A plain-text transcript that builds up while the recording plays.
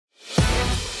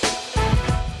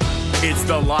It's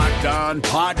the Locked On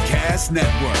Podcast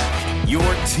Network, your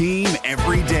team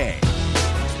every day.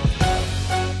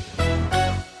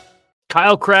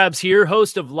 Kyle Krabs here,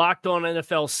 host of Locked On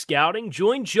NFL Scouting.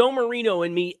 Join Joe Marino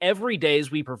and me every day as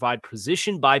we provide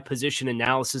position-by-position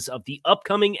analysis of the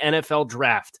upcoming NFL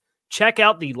Draft. Check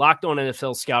out the Locked On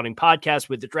NFL Scouting podcast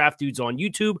with the Draft Dudes on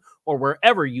YouTube or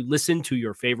wherever you listen to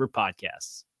your favorite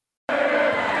podcasts.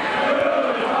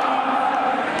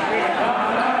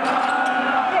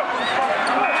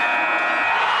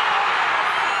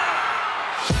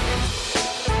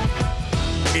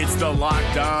 It's the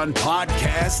Locked On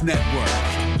Podcast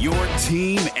Network, your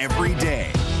team every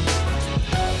day.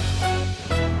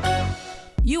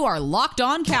 You are Locked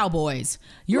On Cowboys,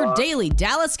 your daily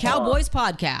Dallas Cowboys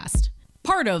podcast.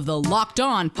 Part of the Locked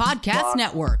On Podcast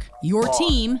Network, your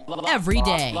team every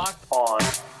day. Locked On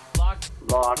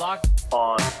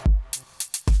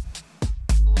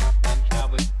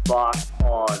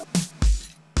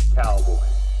Cowboys.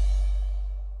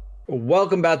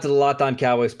 Welcome back to the Locked On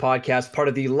Cowboys podcast, part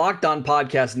of the Locked On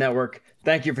Podcast Network.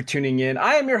 Thank you for tuning in.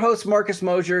 I am your host, Marcus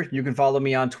Mosher. You can follow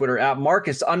me on Twitter at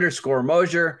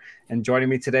Marcus_Mosher. And joining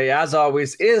me today, as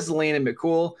always, is Leighton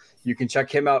McCool. You can check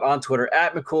him out on Twitter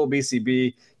at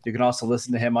McCoolBCB. You can also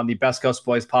listen to him on the Best Coast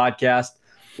Boys podcast.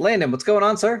 Leighton, what's going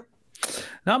on, sir?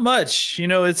 Not much. You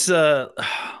know, it's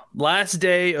last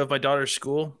day of my daughter's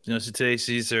school. You know, so today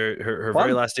she's her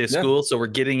very last day of school. So we're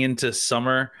getting into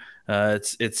summer.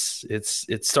 It's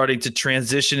starting to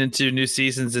transition into new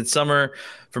seasons, and summer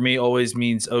for me always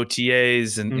means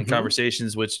OTAs and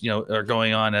conversations, which, you know, are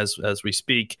going on as we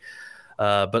speak.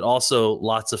 But also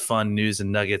lots of fun news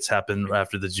and nuggets happen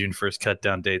after the June 1st cut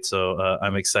down date. So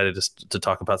I'm excited to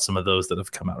talk about some of those that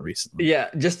have come out recently. Yeah,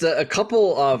 just a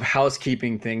couple of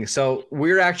housekeeping things. So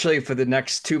we're actually, for the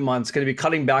next 2 months, going to be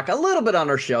cutting back a little bit on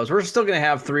our shows. We're still going to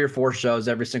have 3 or 4 shows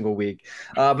every single week.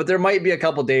 But there might be a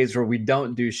couple days where we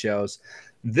don't do shows.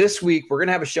 This week, we're going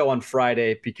to have a show on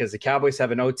Friday because the Cowboys have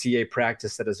an OTA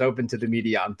practice that is open to the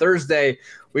media on Thursday.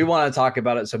 We want to talk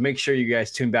about it, so make sure you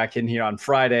guys tune back in here on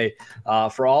Friday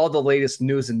for all the latest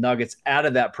news and nuggets out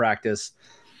of that practice.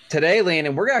 Today,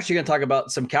 Leighton, we're actually going to talk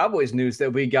about some Cowboys news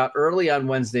that we got early on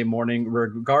Wednesday morning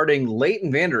regarding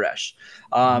Leighton Vander Esch.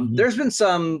 There's been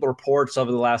some reports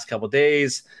over the last couple of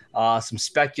days, some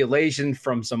speculation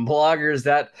from some bloggers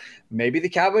that maybe the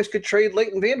Cowboys could trade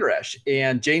Leighton Vander Esch.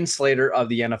 And Jane Slater of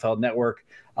the NFL Network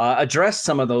addressed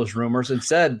some of those rumors and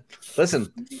said, listen,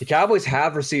 the Cowboys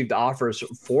have received offers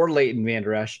for Leighton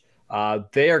Vander Esch.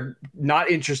 They are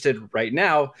not interested right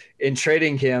now in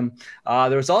trading him.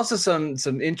 There was also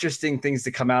some interesting things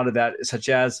to come out of that, such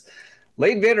as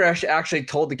Leighton Vander Esch actually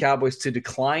told the Cowboys to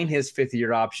decline his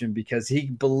 5th-year option because he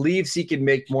believes he can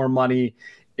make more money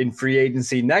in free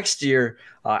agency next year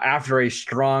after a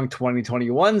strong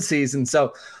 2021 season.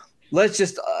 So let's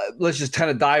just kind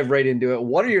of dive right into it.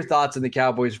 What are your thoughts on the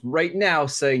Cowboys right now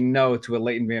saying no to a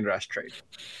Leighton Vander Esch trade?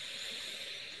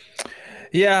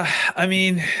 Yeah, I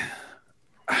mean,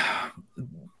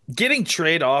 getting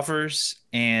trade offers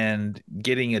and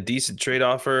getting a decent trade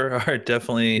offer are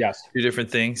definitely two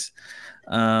different things.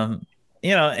 You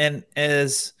know, and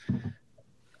as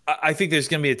I think there's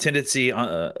going to be a tendency,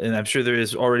 and I'm sure there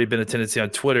has already been a tendency on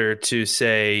Twitter to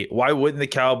say, why wouldn't the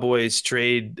Cowboys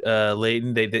trade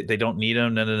Leighton? They don't need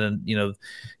him. And you know,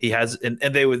 he has, and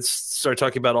they would start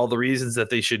talking about all the reasons that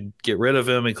they should get rid of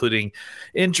him, including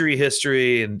injury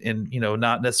history and you know,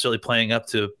 not necessarily playing up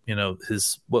to, you know,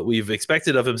 what we've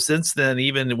expected of him since then,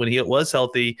 even when he was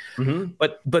healthy.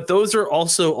 But those are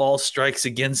also all strikes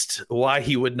against why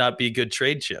he would not be a good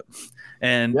trade chip.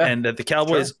 And that the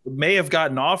Cowboys may have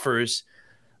gotten offers,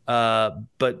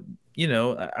 but, you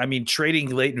know, I mean, trading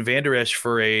Leighton Vander Esch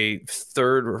for a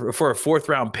 4th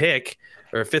round pick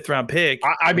or a 5th round pick.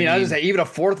 I mean, I was gonna say, even a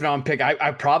 4th round pick,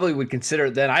 I probably would consider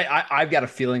it then. I've got a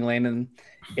feeling, Leighton,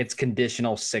 it's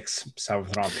conditional 6th,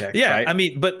 7th round pick. Yeah, right? I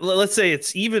mean, but let's say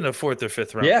it's even a 4th or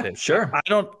 5th round pick. Yeah, sure.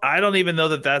 I don't even know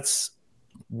that that's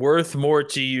worth more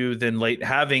to you than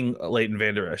having Leighton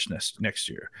Vander Esch next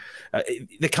year.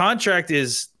 The contract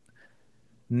is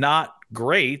not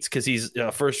great because he's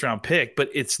a 1st round pick, but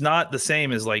it's not the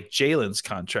same as like Jalen's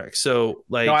contract. So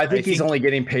like, no, I think he's only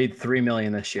getting paid $3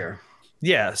 million this year.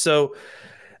 Yeah. So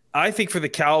I think for the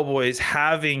Cowboys,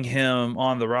 having him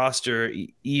on the roster,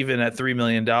 even at $3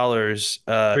 million,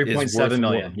 $3.7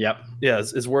 million. Yep. Yeah.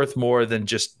 Is worth more than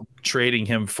just trading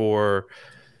him for,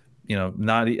 you know,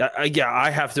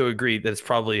 I have to agree that it's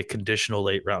probably a conditional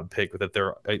late round pick that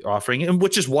they're offering, and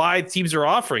which is why teams are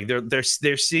offering. They're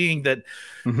seeing that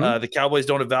the Cowboys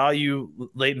don't value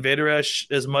Leighton Vander Esch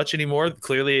as much anymore,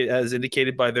 clearly as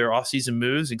indicated by their offseason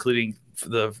moves, including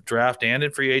the draft and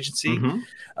in free agency.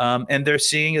 And they're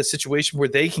seeing a situation where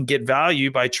they can get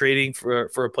value by trading for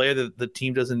a player that the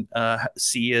team doesn't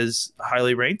see as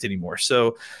highly ranked anymore.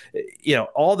 So,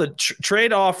 all the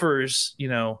trade offers,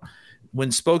 when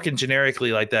spoken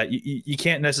generically like that, you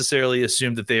can't necessarily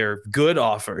assume that they are good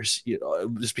offers,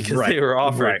 just because they were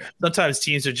offered. Right. Sometimes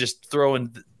teams are just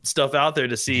throwing stuff out there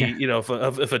to see,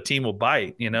 if a team will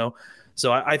bite,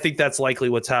 So I think that's likely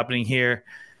what's happening here.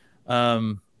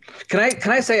 Can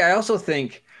I say, I also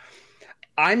think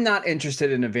I'm not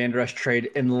interested in a Vander Esch trade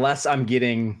unless I'm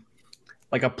getting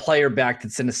like a player back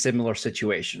that's in a similar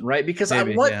situation, right? Because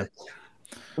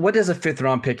what does a 5th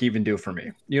round pick even do for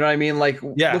me? You know what I mean? Like,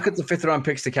 look at the 5th round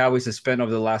picks the Cowboys have spent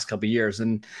over the last couple of years.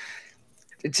 And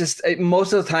it's just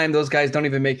most of the time, those guys don't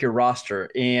even make your roster.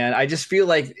 And I just feel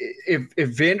like if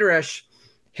Vander Esch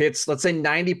hits, let's say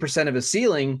 90% of his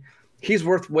ceiling, he's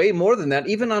worth way more than that,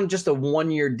 even on just a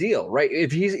 1-year deal, right?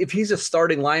 If he's a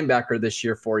starting linebacker this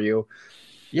year for you,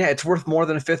 it's worth more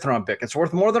than a 5th round pick. It's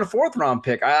worth more than a 4th round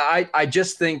pick. I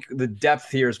just think the depth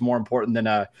here is more important than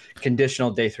a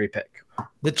conditional day 3 pick.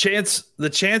 The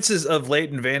chances of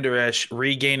Leighton Vander Esch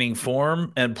regaining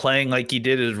form and playing like he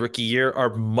did his rookie year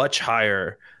are much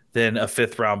higher than a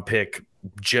 5th round pick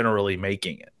generally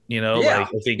making it. I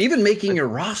think even making your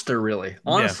roster, really,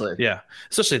 honestly. Yeah.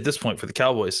 Especially at this point for the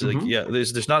Cowboys.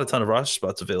 There's not a ton of roster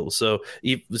spots available. So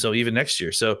even next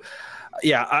year. So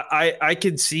I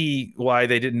could see why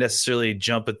they didn't necessarily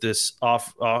jump at this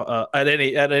at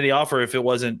any offer if it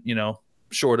wasn't,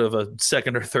 short of a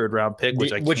 2nd or 3rd round pick,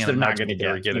 which they're not going to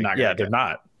get. They're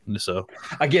not. So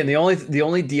again, the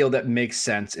only deal that makes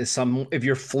sense is if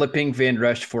you're flipping Vander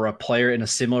Esch for a player in a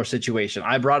similar situation.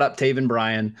 I brought up Taven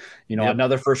Bryan,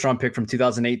 another 1st round pick from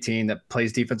 2018 that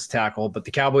plays defensive tackle, but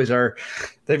the Cowboys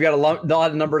they've got a lot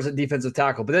of numbers at defensive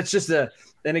tackle, but that's just an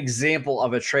example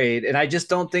of a trade. And I just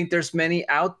don't think there's many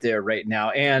out there right now.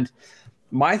 And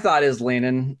my thought is,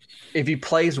 Leighton, if he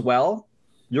plays well,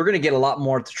 you're going to get a lot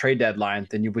more at the trade deadline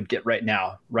than you would get right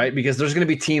now, right? Because there's going to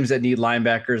be teams that need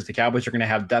linebackers. The Cowboys are going to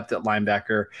have depth at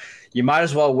linebacker. You might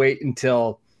as well wait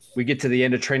until we get to the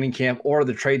end of training camp or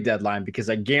the trade deadline, because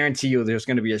I guarantee you there's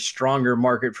going to be a stronger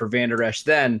market for Vander Esch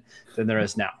then than there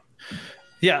is now.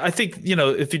 Yeah, I think,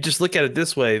 if you just look at it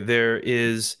this way, there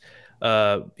is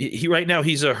right now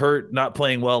he's a hurt, not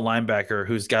playing well linebacker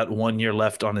who's got 1 year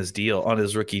left on his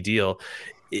rookie deal.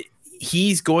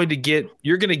 You're going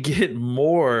to get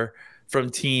more from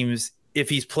teams if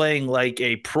he's playing like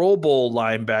a Pro Bowl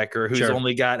linebacker who's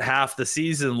only got half the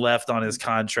season left on his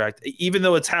contract. Even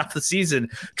though it's half the season,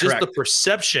 just the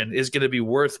perception is going to be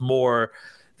worth more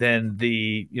than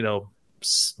the,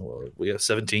 we have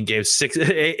 17 games,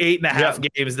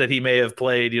 8.5 games that he may have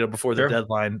played, before the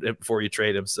deadline, before you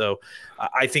trade him. So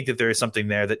I think that there is something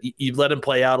there that you let him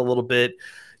play out a little bit.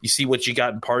 You see what you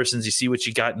got in Parsons, you see what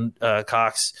you got in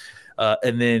Cox.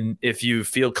 And then if you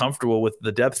feel comfortable with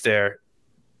the depth there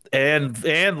and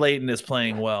Leighton is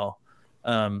playing well,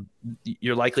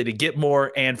 you're likely to get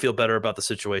more and feel better about the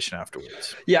situation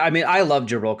afterwards. Yeah, I mean, I love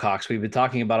Jabril Cox. We've been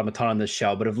talking about him a ton on this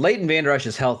show. But if Leighton Vander Esch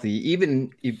is healthy,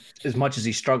 as much as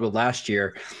he struggled last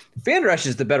year, Vander Esch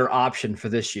is the better option for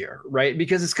this year, right?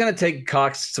 Because it's going to take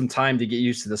Cox some time to get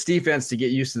used to this defense, to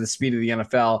get used to the speed of the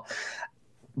NFL.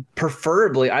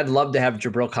 Preferably, I'd love to have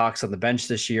Jabril Cox on the bench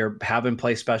this year, have him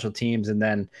play special teams, and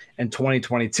then in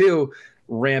 2022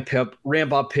 ramp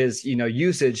up his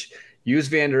usage. Use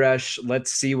Vander Esch.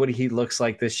 Let's see what he looks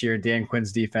like this year, Dan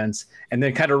Quinn's defense, and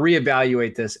then kind of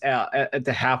reevaluate this at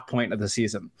the half point of the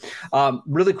season.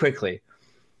 Really quickly,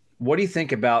 what do you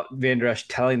think about Vander Esch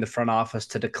telling the front office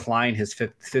to decline his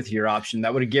fifth year option?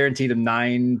 That would have guaranteed him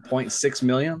 $9.6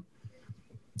 million.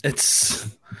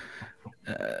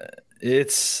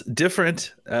 It's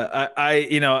different.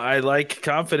 I like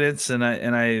confidence, and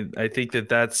I think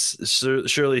that's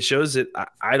surely shows it.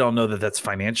 I don't know that that's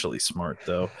financially smart,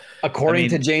 though. According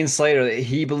to Jane Slater,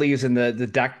 he believes in the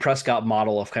Dak Prescott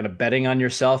model of kind of betting on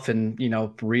yourself and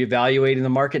reevaluating the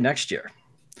market next year.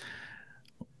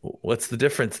 What's the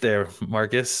difference there,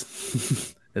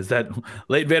 Marcus? Is that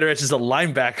Leighton Vander Esch is a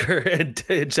linebacker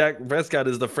and Dak Prescott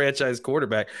is the franchise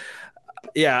quarterback?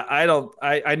 Yeah, I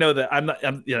know that I'm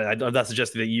not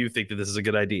suggesting that you think that this is a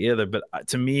good idea either, but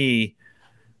to me,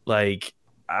 like,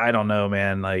 I don't know,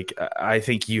 man. Like, I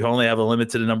think you only have a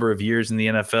limited number of years in the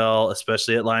NFL,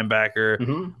 especially at linebacker.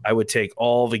 Mm-hmm. I would take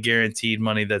all the guaranteed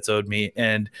money that's owed me.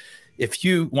 And if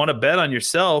you want to bet on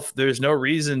yourself, there's no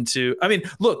reason to. I mean,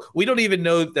 look, we don't even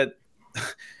know that.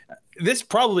 This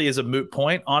probably is a moot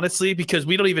point, honestly, because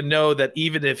we don't even know that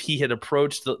even if he had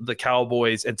approached the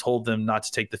Cowboys and told them not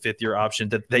to take the fifth year option,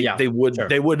 that they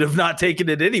would have not taken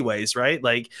it anyways, right?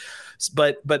 Like,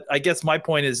 But I guess my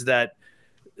point is that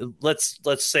let's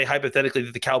say hypothetically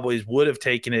that the Cowboys would have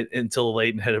taken it until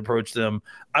Leighton had approached them.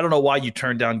 I don't know why you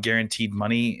turn down guaranteed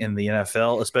money in the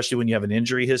NFL, especially when you have an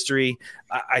injury history.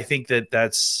 I think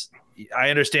I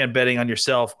understand betting on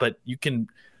yourself, but you can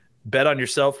bet on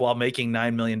yourself while making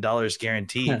 $9 million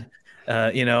guaranteed.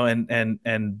 Play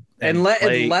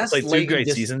two great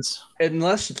seasons.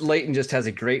 Unless Leighton just has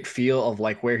a great feel of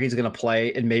like where he's going to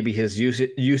play and maybe his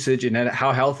usage and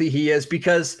how healthy he is,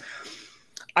 because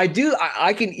I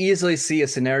can easily see a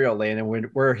scenario, Leighton,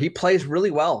 where he plays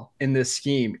really well in this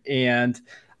scheme, and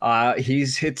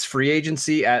hits free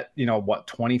agency at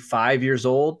 25 years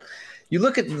old. You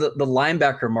look at the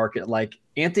linebacker market, like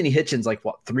Anthony Hitchens,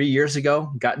 3 years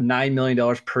ago, got $9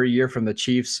 million per year from the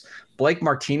Chiefs. Blake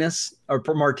Martinez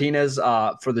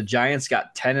for the Giants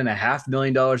got $10.5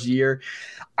 million a year.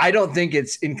 I don't think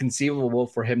it's inconceivable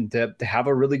for him to have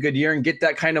a really good year and get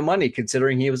that kind of money,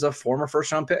 considering he was a former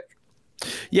first-round pick.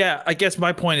 Yeah, I guess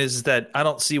my point is that I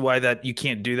don't see why that you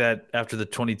can't do that after the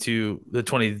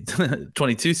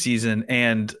 2022 season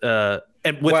and with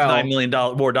 $9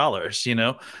 million more dollars,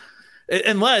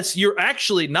 unless you're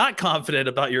actually not confident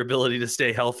about your ability to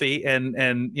stay healthy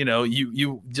and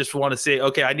you just want to say,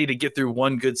 okay, I need to get through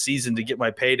one good season to get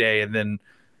my payday, and then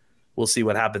we'll see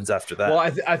what happens after that.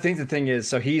 Well, I think the thing is,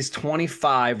 so he's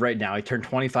 25 right now. He turned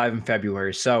 25 in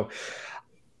February. So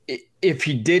if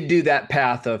he did do that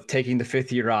path of taking the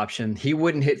fifth-year option, he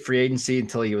wouldn't hit free agency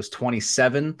until he was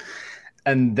 27.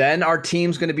 And then our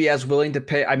team's going to be as willing to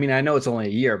pay. I mean, I know it's only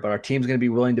a year, but our team's going to be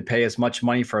willing to pay as much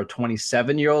money for a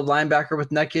 27-year-old linebacker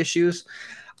with neck issues.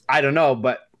 I don't know,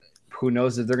 but who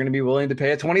knows if they're going to be willing to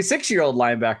pay a 26-year-old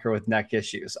linebacker with neck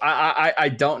issues.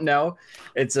 I don't know.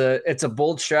 It's a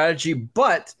bold strategy,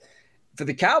 but for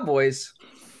the Cowboys,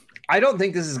 I don't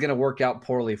think this is going to work out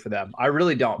poorly for them. I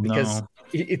really don't, because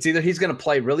it's either he's going to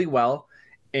play really well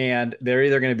and they're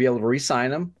either going to be able to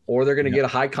re-sign him, or they're going to get a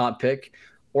high comp pick.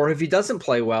 Or if he doesn't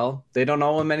play well, they don't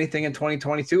owe him anything in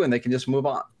 2022 and they can just move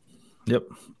on. Yep,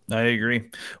 I agree.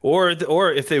 Or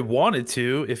if they wanted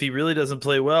to, if he really doesn't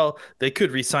play well, they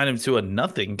could re-sign him to a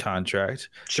nothing contract.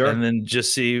 Sure. And then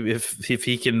just see if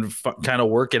he can kind of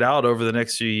work it out over the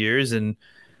next few years and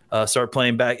start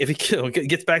playing back. If he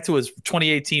gets back to his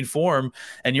 2018 form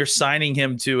and you're signing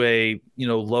him to a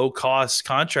low cost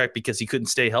contract because he couldn't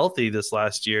stay healthy this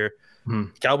last year,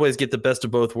 Cowboys get the best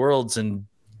of both worlds, and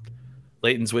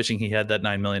Leighton's wishing he had that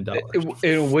 $9 million.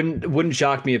 It wouldn't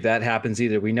shock me if that happens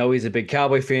either. We know he's a big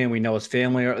Cowboy fan. We know his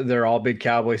family, they're all big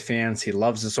Cowboys fans. He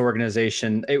loves this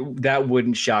organization. That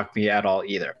wouldn't shock me at all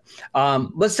either.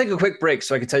 Let's take a quick break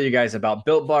so I can tell you guys about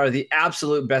Built Bar, the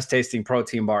absolute best tasting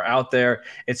protein bar out there.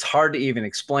 It's hard to even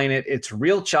explain it. It's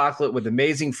real chocolate with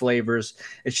amazing flavors.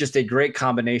 It's just a great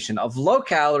combination of low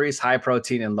calories, high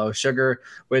protein, and low sugar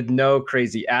with no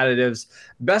crazy additives.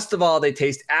 Best of all, they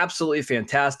taste absolutely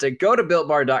fantastic. Go to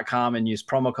BuiltBar.com and use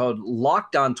promo code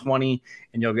LOCKEDON20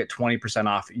 and you'll get 20%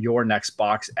 off your next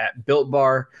box at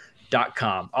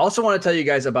BuiltBar.com. I also want to tell you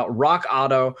guys about Rock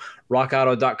Auto.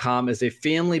 RockAuto.com is a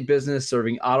family business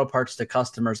serving auto parts to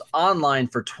customers online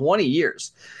for 20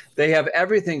 years. They have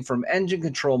everything from engine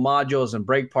control modules and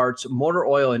brake parts, motor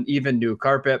oil, and even new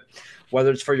carpet.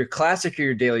 Whether it's for your classic or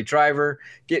your daily driver,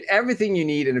 get everything you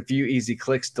need in a few easy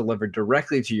clicks delivered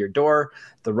directly to your door.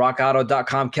 The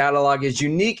RockAuto.com catalog is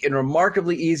unique and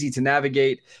remarkably easy to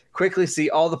navigate. Quickly see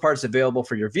all the parts available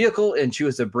for your vehicle and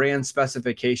choose the brand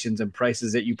specifications and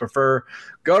prices that you prefer.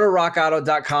 Go to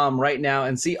RockAuto.com right now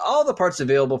and see all the parts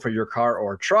available for your car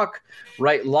or truck.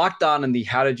 Write Locked On in the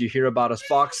How Did You Hear About Us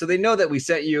box so they know that we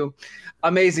sent you.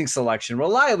 Amazing selection,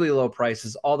 reliably low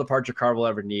prices, all the parts your car will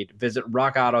ever need. Visit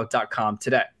rockauto.com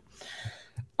today.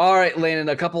 All right, Leighton,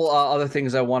 a couple other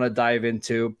things I want to dive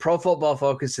into. Pro Football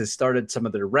Focus has started some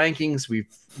of their rankings. We've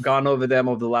gone over them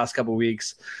over the last couple of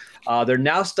weeks. They're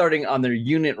now starting on their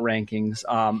unit rankings,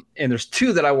 and there's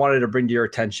two that I wanted to bring to your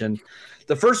attention.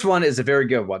 The first one is a very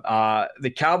good one. The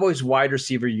Cowboys wide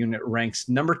receiver unit ranks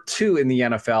number 2 in the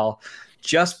NFL,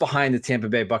 just behind the Tampa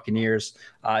Bay Buccaneers.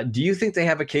 Do you think they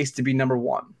have a case to be number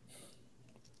 1?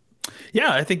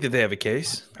 Yeah, I think that they have a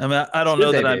case. I mean, I don't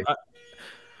know that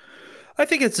I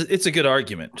think it's a good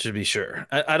argument, to be sure.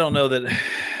 I don't know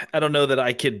that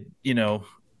I could,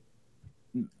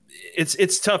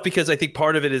 it's tough because I think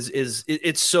part of it is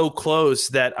it's so close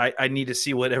that I need to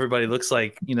see what everybody looks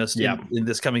like, in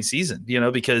this coming season,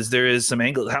 because there is some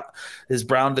angle. Has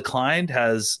Brown declined?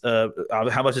 Has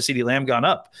how much has CeeDee Lamb gone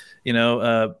up?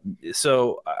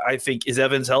 So I think, is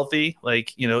Evans healthy?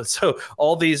 So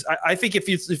all these, I think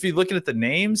if you're looking at the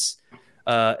names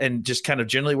and just kind of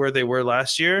generally where they were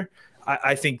last year,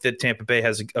 I think that Tampa Bay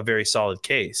has a very solid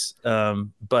case.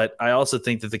 But I also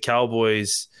think that the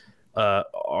Cowboys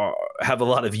have a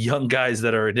lot of young guys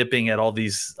that are nipping at all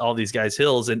these guys'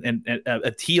 heels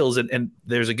and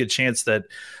there's a good chance that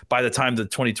by the time the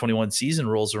 2021 season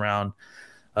rolls around,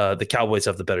 the Cowboys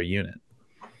have the better unit.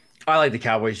 I like the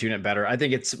Cowboys unit better. I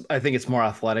think it's more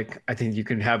athletic. I think you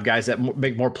can have guys that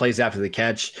make more plays after the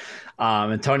catch.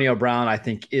 Antonio Brown, I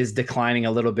think, is declining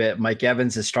a little bit. Mike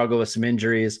Evans has struggled with some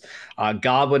injuries.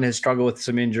 Godwin has struggled with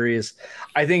some injuries.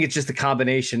 I think it's just a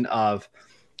combination of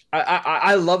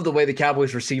I love the way the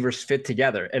Cowboys receivers fit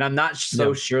together, and I'm not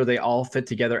so sure they all fit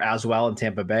together as well in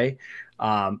Tampa Bay.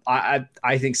 I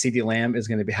think CeeDee Lamb is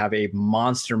going to have a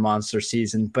monster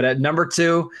season, but at number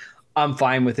 2, I'm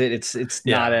fine with it. It's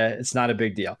not a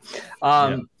big deal.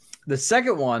 The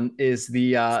second one is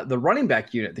the running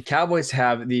back unit. The Cowboys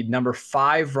have the number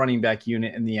 5 running back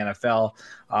unit in the NFL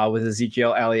with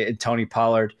Ezekiel Elliott and Tony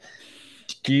Pollard.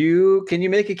 Can you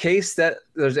make a case that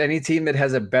there's any team that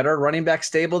has a better running back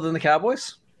stable than the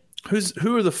Cowboys? Do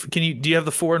you have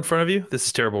the 4 in front of you? This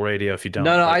is terrible radio if you don't.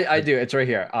 No, I do. It's right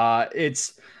here. I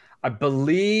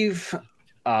believe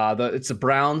it's the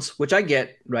Browns, which I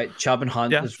get, right? Chubb and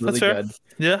Hunt is really good.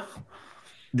 Yeah.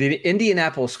 The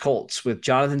Indianapolis Colts with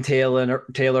Jonathan Taylor,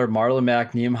 Marlon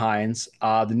Mack, Nyheim Hines.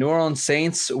 The New Orleans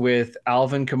Saints with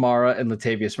Alvin Kamara and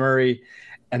Latavius Murray.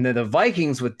 And then the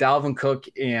Vikings with Dalvin Cook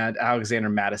and Alexander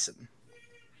Madison.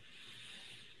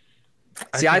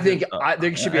 I think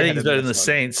should be. I think it's better than the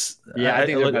Saints. Yeah, I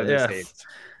think they're better than the Saints.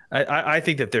 I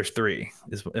think that there's 3,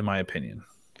 is in my opinion.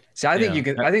 See, I think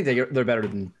I think they're better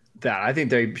than that. I think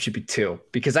they should be 2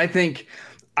 because I think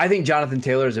Jonathan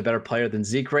Taylor is a better player than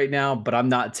Zeke right now, but I'm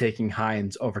not taking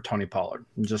Hines over Tony Pollard.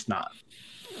 I'm just not.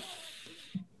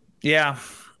 Yeah.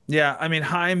 I mean,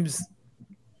 Hines.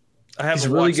 I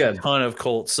haven't really watched good. a ton of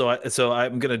Colts, so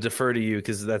I'm going to defer to you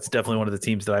because that's definitely one of the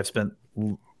teams that I've spent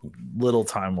little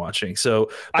time watching. So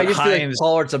I just feel like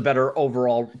Pollard's a better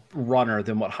overall runner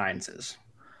than what Hines is.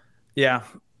 Yeah,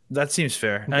 that seems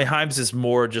fair. I mean, Hines is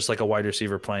more just like a wide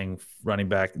receiver playing running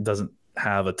back. Doesn't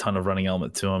have a ton of running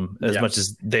element to him as much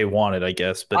as they wanted, I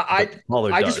guess. But I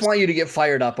just want you to get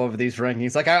fired up over these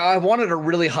rankings. Like I wanted a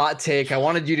really hot take. I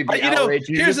wanted you to be outraged.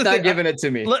 You're just not giving it to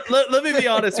me. Let me be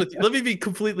honest with you. Let me be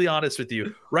completely honest with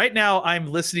you. Right now, I'm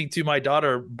listening to my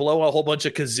daughter blow a whole bunch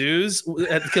of kazoos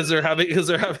because they're having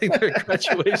their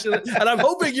graduation, and I'm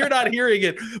hoping you're not hearing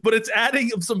it. But it's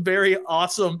adding some very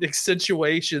awesome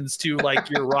accentuations to like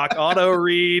your rock auto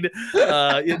read.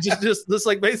 Just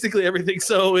like basically everything.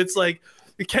 So it's like.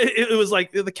 It was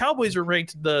like the Cowboys were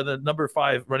ranked the number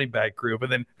 5 running back group,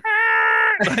 and then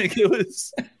like it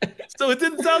was. So it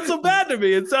didn't sound so bad to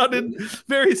me. It sounded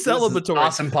very celebratory.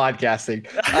 Awesome podcasting.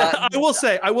 I will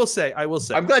say.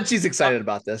 I'm glad she's excited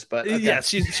about this, but okay. Yes,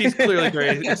 she's clearly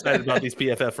very excited about these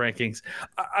PFF rankings.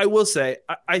 I will say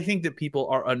I think that people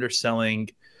are underselling.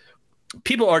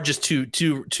 People are just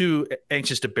too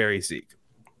anxious to bury Zeke.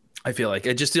 I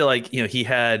just feel like he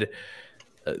had.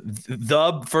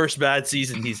 The first bad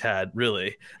season he's had,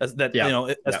 really, as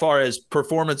far as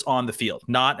performance on the field,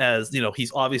 not as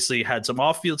he's obviously had some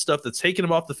off-field stuff that's taken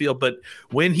him off the field, but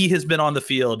when he has been on the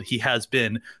field, he has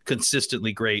been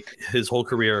consistently great his whole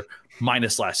career,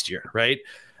 minus last year, right?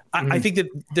 I think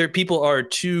that people are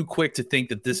too quick to think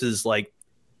that this is like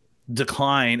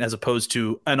decline as opposed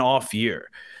to an off year.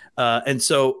 And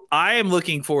so I am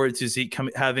looking forward to Zeke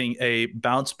having a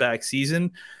bounce back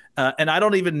season. And I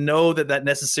don't even know that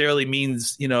necessarily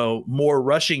means, more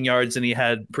rushing yards than he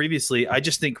had previously. I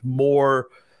just think more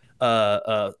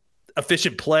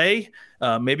efficient play,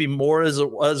 maybe more as a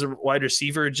wide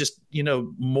receiver, just,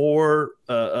 more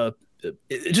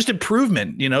just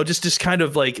improvement, just kind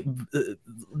of like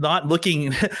not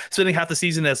spending half the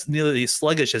season as nearly as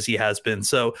sluggish as he has been.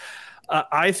 So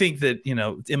I think that,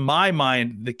 in my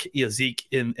mind, Zeke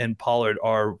and Pollard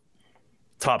are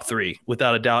top 3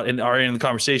 without a doubt, and are in the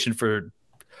conversation for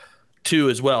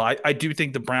 2 as well. I do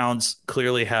think the Browns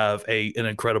clearly have an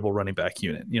incredible running back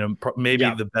unit, maybe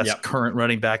the best current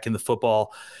running back in the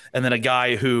football. And then a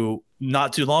guy who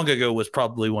not too long ago was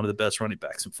probably one of the best running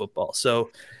backs in football.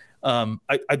 So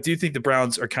I do think the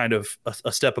Browns are kind of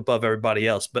a step above everybody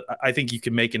else, but I think you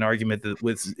can make an argument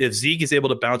that if Zeke is able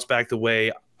to bounce back the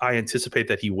way I anticipate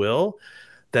that he will,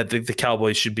 that the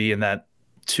Cowboys should be in that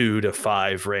 2 to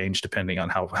 5 range, depending on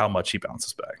how much he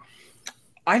bounces back.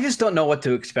 I just don't know what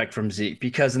to expect from Zeke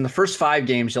because in the first 5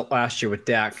 games last year with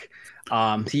Dak,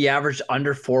 he averaged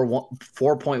under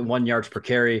 4.1 yards per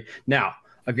carry. Now,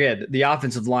 again, the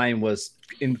offensive line was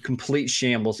in complete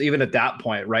shambles, even at that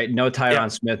point, right? No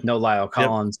Tyron Smith, no Lyle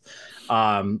Collins.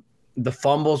 The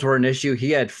fumbles were an issue.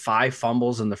 He had 5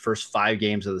 fumbles in the first 5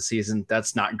 games of the season.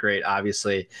 That's not great,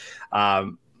 obviously.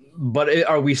 But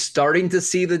are we starting to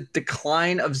see the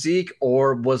decline of Zeke,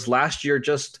 or was last year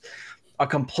just a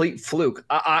complete fluke?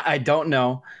 I don't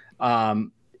know.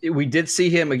 We did see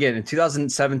him again in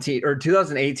 2017 or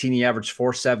 2018. He averaged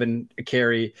 4.7 a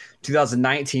carry.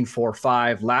 2019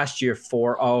 4.5. Last year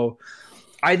 4.0.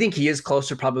 I think he is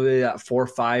closer, probably that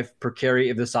 4.5 per carry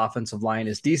if this offensive line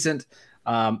is decent.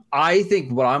 I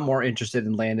think what I'm more interested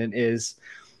in, Landon, is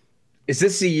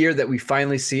this the year that we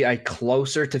finally see a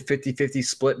closer to 50-50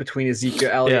 split between Ezekiel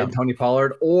Elliott and Tony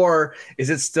Pollard? Or is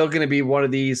it still going to be one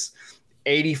of these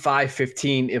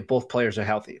 85-15 if both players are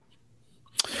healthy?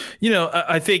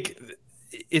 I think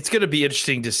it's going to be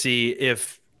interesting to see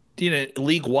if,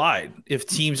 league wide, if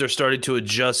teams are starting to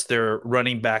adjust their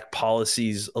running back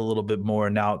policies a little bit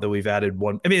more now that we've added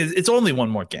one. I mean, it's only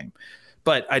one more game.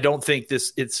 But I don't think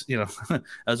it's,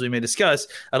 as we may discuss,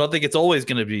 I don't think it's always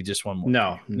going to be just one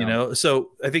more. No. So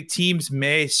I think teams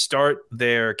may start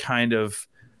their kind of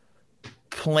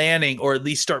planning, or at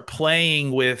least start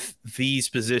playing with these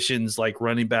positions like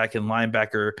running back and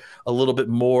linebacker a little bit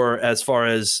more as far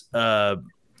as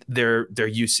their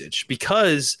usage,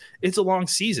 because it's a long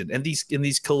season. And in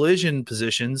these collision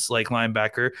positions like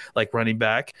linebacker, like running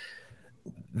back,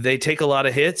 they take a lot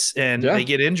of hits and they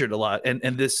get injured a lot.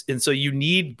 And so you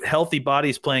need healthy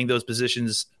bodies playing those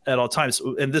positions at all times.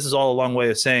 And this is all a long way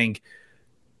of saying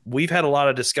we've had a lot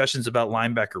of discussions about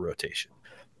linebacker rotation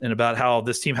and about how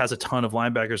this team has a ton of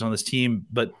linebackers on this team,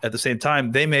 but at the same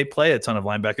time, they may play a ton of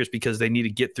linebackers because they need to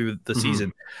get through the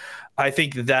season. I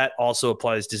think that also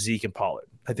applies to Zeke and Pollard.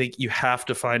 I think you have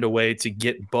to find a way to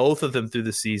get both of them through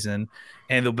the season.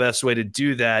 And the best way to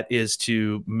do that is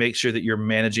to make sure that you're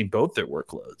managing both their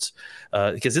workloads,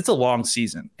 because it's a long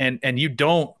season. And you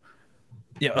don't,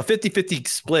 a 50-50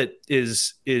 split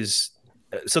is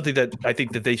something that I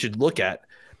think that they should look at.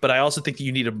 But I also think that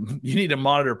you need to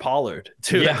monitor Pollard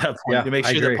too at that point to make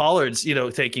sure that Pollard's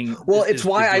taking. Well, it's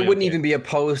why I wouldn't even be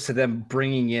opposed to them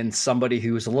bringing in somebody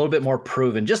who's a little bit more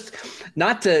proven, just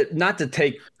not to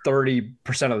take 30%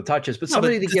 of the touches, but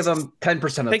somebody to give them 10% of the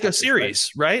touches. Take a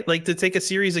series, right? Like to take a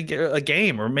series a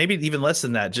game, or maybe even less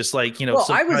than that. Just like Well,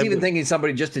 I was even thinking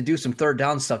somebody just to do some third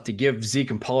down stuff to give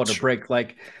Zeke and Pollard a break,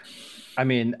 like. I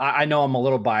mean, I know I'm a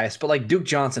little biased, but like Duke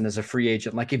Johnson is a free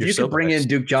agent. Like if you could bring in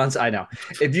Duke Johnson, I know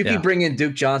if you could bring in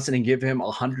Duke Johnson and give him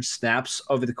 100 snaps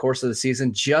over the course of the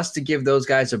season, just to give those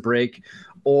guys a break,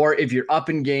 or if you're up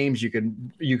in games, you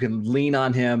can lean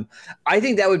on him. I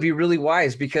think that would be really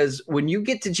wise, because when you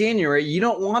get to January, you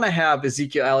don't want to have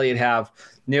Ezekiel Elliott have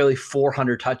nearly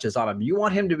 400 touches on him. You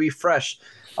want him to be fresh.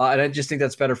 And I just think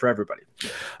that's better for everybody.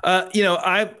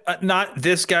 I'm not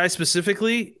this guy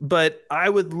specifically, but I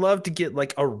would love to get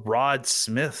like a Rod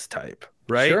Smith type,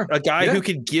 right? Sure. A guy who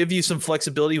could give you some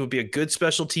flexibility, would be a good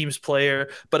special teams player,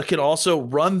 but can also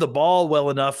run the ball well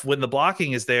enough when the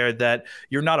blocking is there that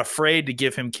you're not afraid to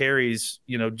give him carries,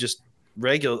 just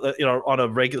regular, on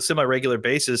a semi-regular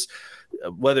basis.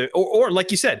 Whether or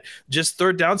like you said, just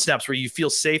third down snaps where you feel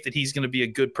safe that he's going to be a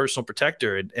good personal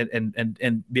protector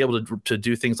and be able to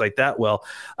do things like that. Well,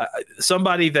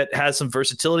 somebody that has some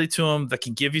versatility to him, that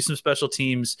can give you some special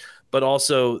teams, but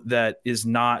also that is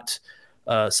not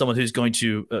someone who's going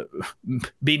to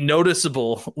be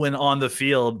noticeable when on the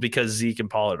field, because Zeke and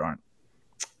Pollard aren't.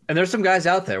 And there's some guys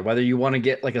out there, whether you want to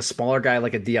get like a smaller guy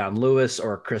like a Deion Lewis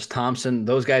or a Chris Thompson,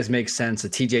 those guys make sense. A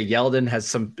TJ Yeldon has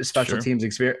some special teams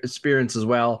experience as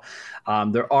well.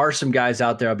 There are some guys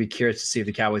out there. I'll be curious to see if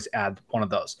the Cowboys add one of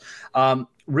those.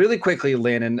 Really quickly,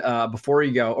 Landon, before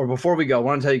we go, I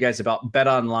want to tell you guys about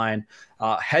BetOnline.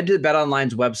 Head to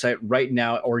BetOnline's website right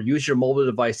now, or use your mobile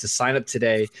device to sign up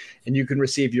today, and you can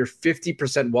receive your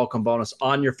 50% welcome bonus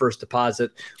on your first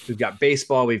deposit. We've got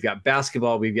baseball, we've got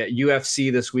basketball, we've got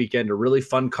UFC this weekend, a really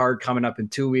fun card coming up in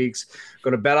 2 weeks. Go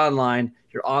to BetOnline,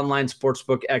 your online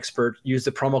sportsbook expert. Use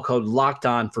the promo code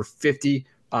LOCKEDON for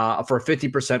a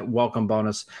 50% welcome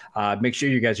bonus. Make sure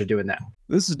you guys are doing that.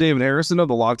 This is David Harrison of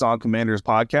the Locked On Commanders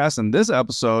podcast, and this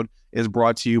episode is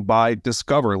brought to you by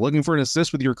Discover. Looking for an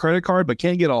assist with your credit card but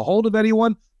can't get a hold of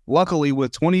anyone? Luckily,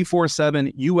 with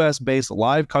 24/7 U.S.-based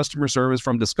live customer service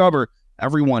from Discover,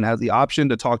 everyone has the option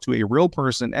to talk to a real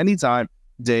person anytime,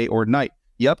 day or night.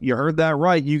 Yep, you heard that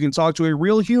right. You can talk to a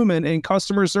real human in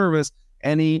customer service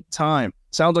anytime.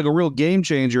 Sounds like a real game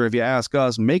changer if you ask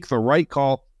us. Make the right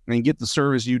call and get the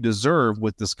service you deserve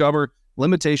with Discover.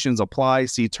 Limitations apply.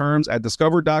 See terms at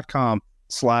discover.com/.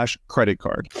 credit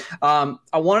card. I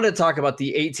wanted to talk about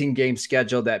the 18-game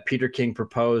schedule that Peter King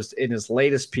proposed in his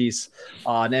latest piece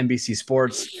on NBC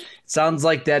Sports. It sounds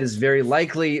like that is very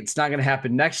likely. It's not going to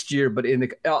happen next year, but in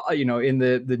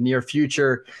the near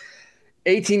future.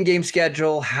 18-game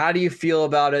schedule. How do you feel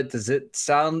about it? Do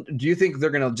you think they're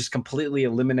going to just completely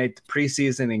eliminate the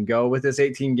preseason and go with this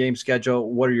 18-game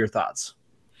schedule? What are your thoughts?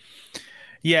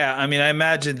 Yeah, I mean, I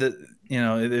imagine that,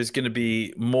 there's going to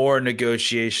be more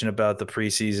negotiation about the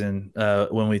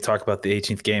preseason when we talk about the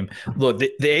 18th game. Look,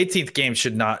 the 18th game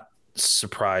should not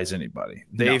surprise anybody.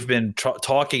 They've been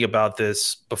talking about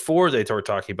this before they were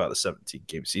talking about the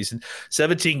 17-game season.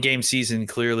 17-game season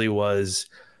clearly was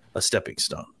a stepping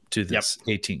stone to this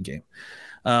 18 game.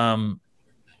 I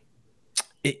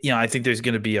think there's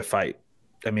going to be a fight.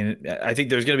 I mean, I think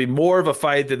there's going to be more of a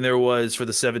fight than there was for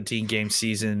the 17-game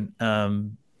season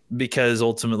because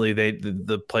ultimately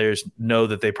the players know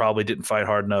that they probably didn't fight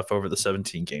hard enough over the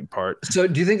 17-game part. So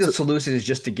do you think the solution is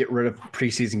just to get rid of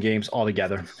preseason games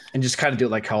altogether and just kind of do it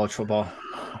like college football?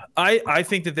 I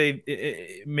think that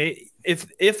they may,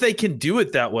 if they can do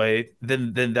it that way,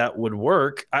 then that would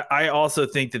work. I also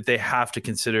think that they have to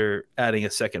consider adding a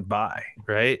second bye,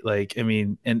 right? Like, I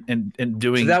mean, and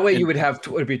doing so that way you would have it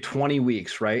would be 20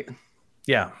 weeks, right?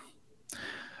 Yeah.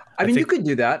 I mean, you could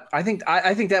do that. I think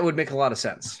that would make a lot of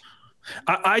sense.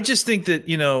 I just think that,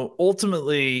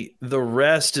 ultimately the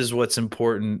rest is what's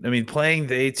important. I mean, playing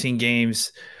the 18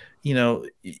 games,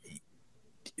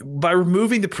 by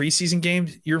removing the preseason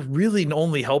games, you're really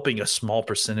only helping a small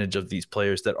percentage of these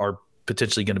players that are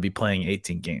potentially going to be playing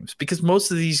 18 games, because most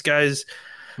of these guys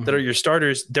that are your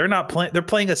starters, they're not playing, they're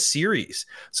playing a series.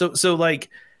 So like,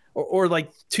 or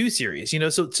like two series,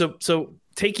 so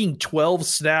taking 12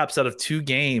 snaps out of 2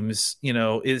 games,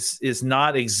 is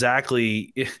not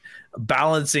exactly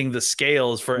balancing the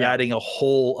scales for adding a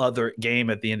whole other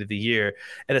game at the end of the year.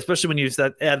 And especially when you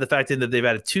add the fact in that they've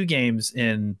added 2 games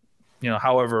in,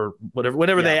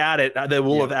 whenever they add it, they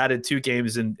will have added 2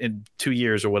 games in 2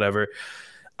 years or whatever.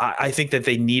 I think that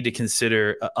they need to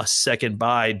consider a second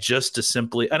bye just to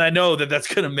simply, and I know that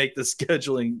that's going to make the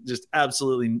scheduling just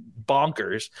absolutely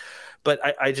bonkers, but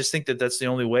I just think that that's the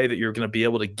only way that you're going to be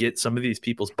able to get some of these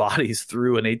people's bodies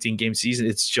through an 18-game season.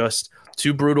 It's just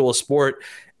too brutal a sport,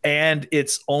 and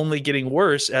it's only getting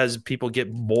worse as people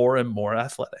get more and more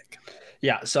athletic.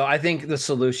 Yeah, so I think the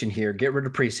solution here, get rid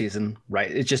of preseason, right?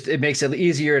 It makes it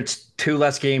easier. It's 2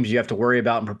 less games you have to worry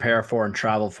about and prepare for and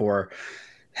travel for.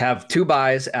 Have 2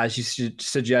 buys, as you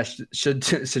suggested,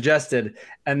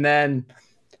 and then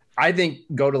I think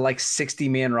go to like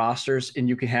 60-man rosters, and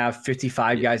you can have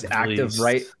 55 guys active,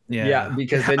 right? Yeah,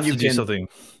 because then you can do something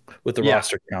with the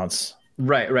roster counts.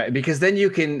 Right. Because then you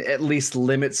can at least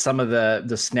limit some of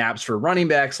the snaps for running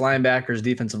backs, linebackers,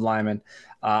 defensive linemen.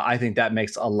 I think that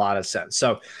makes a lot of sense.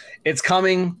 So it's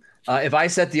coming. If I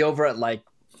set the over at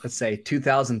let's say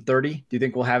 2030, do you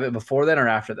think we'll have it before then or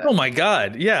after that? Oh my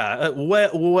God. Yeah.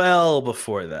 Well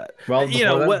before that. Well,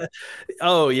 before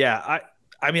oh yeah.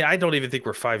 I mean, I don't even think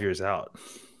we're 5 years out,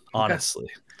 honestly.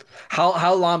 Okay.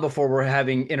 How long before we're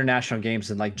having international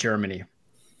games in like Germany?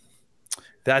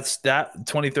 That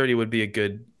 2030 would be a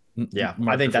good. Yeah,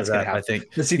 I think that's going to happen. I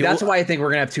think. See, that's why I think we're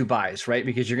going to have 2 buys, right?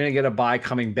 Because you're going to get a buy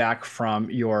coming back from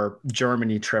your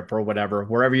Germany trip or whatever,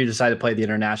 wherever you decide to play the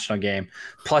international game,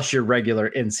 plus your regular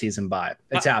in-season buy.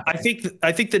 It's happening.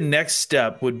 I think the next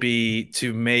step would be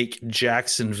to make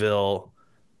Jacksonville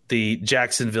the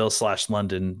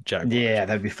Jacksonville/London Jaguars. Yeah,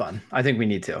 that'd be fun. I think we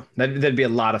need to. That'd be a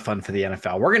lot of fun for the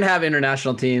NFL. We're going to have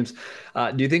international teams.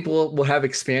 Do you think we'll have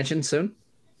expansion soon?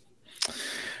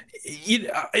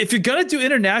 If you're going to do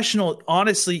international,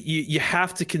 honestly, you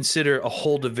have to consider a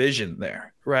whole division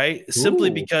there, right? Simply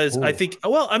because I think,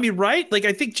 right? Like,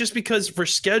 I think just because for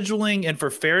scheduling and for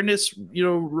fairness,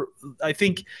 I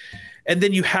think, and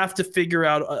then you have to figure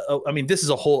out, this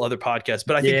is a whole other podcast,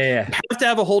 but I think you have to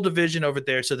have a whole division over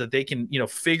there so that they can,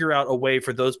 figure out a way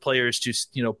for those players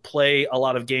to, play a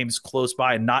lot of games close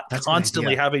by and not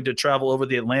constantly having to travel over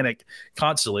the Atlantic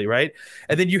constantly, right?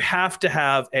 And then you have to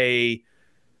have a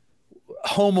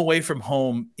home away from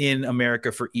home in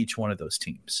America for each one of those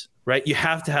teams, right? You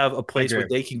have to have a place where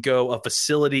they can go, a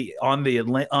facility on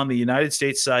the United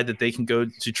States side that they can go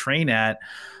to train at,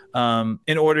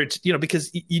 in order to, because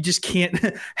you just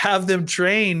can't have them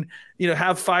train,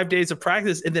 have 5 days of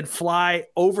practice and then fly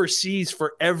overseas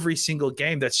for every single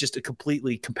game. That's just a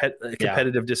completely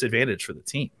competitive disadvantage for the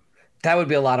team. That would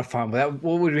be a lot of fun. What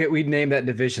would we name that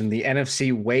division? The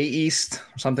NFC Way East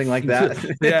or something like that?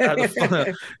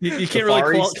 You can't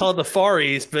really call it the Far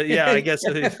East, but yeah, I guess.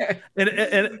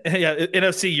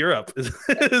 NFC Europe.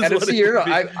 NFC Europe.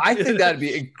 I think that'd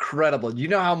be incredible. You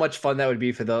know how much fun that would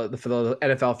be for the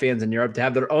NFL fans in Europe to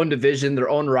have their own division, their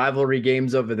own rivalry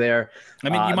games over there. I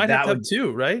mean, you might have them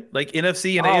too, right? Like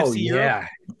NFC and AFC Europe.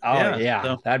 Yeah.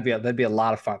 So. That'd be a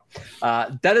lot of fun.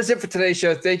 That is it for today's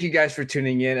show. Thank you guys for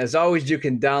tuning in. As always, you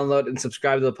can download and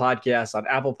subscribe to the podcast on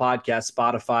Apple Podcasts,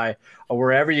 Spotify, or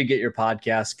wherever you get your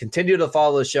podcasts. Continue to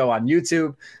follow the show on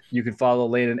YouTube. You can follow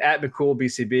Leighton at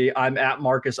McCoolBCB. I'm at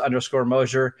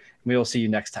Marcus_Mosier. We will see you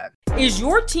next time. Is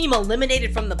your team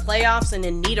eliminated from the playoffs and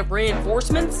in need of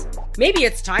reinforcements? Maybe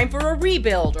it's time for a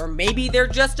rebuild, or maybe they're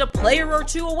just a player or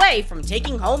two away from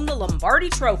taking home the Lombardi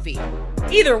Trophy.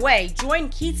 Either way, join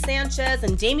Keith Sanchez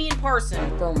and Damian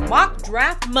Parson for Mock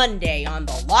Draft Monday on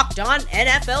the Locked On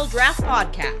NFL Draft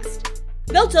Podcast.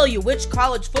 They'll tell you which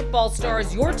college football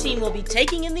stars your team will be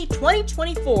taking in the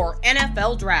 2024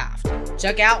 NFL Draft.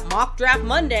 Check out Mock Draft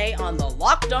Monday on the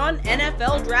Locked On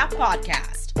NFL Draft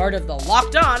Podcast, part of the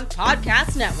Locked On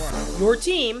Podcast Network, your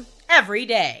team every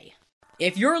day.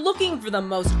 If you're looking for the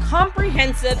most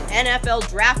comprehensive NFL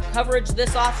draft coverage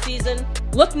this offseason,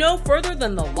 look no further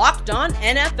than the Locked On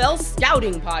NFL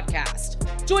Scouting Podcast.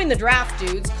 Join the draft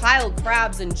dudes, Kyle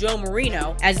Krabs and Joe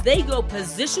Marino, as they go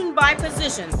position by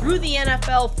position through the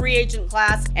NFL free agent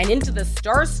class and into the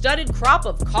star-studded crop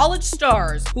of college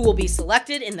stars who will be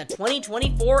selected in the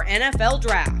 2024 NFL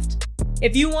Draft.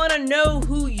 If you want to know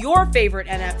who your favorite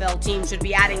NFL team should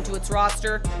be adding to its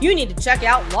roster, you need to check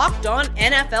out Locked On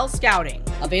NFL Scouting,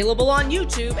 available on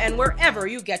YouTube and wherever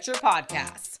you get your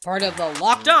podcasts. Part of the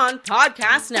Locked On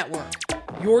Podcast Network,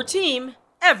 your team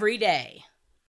every day.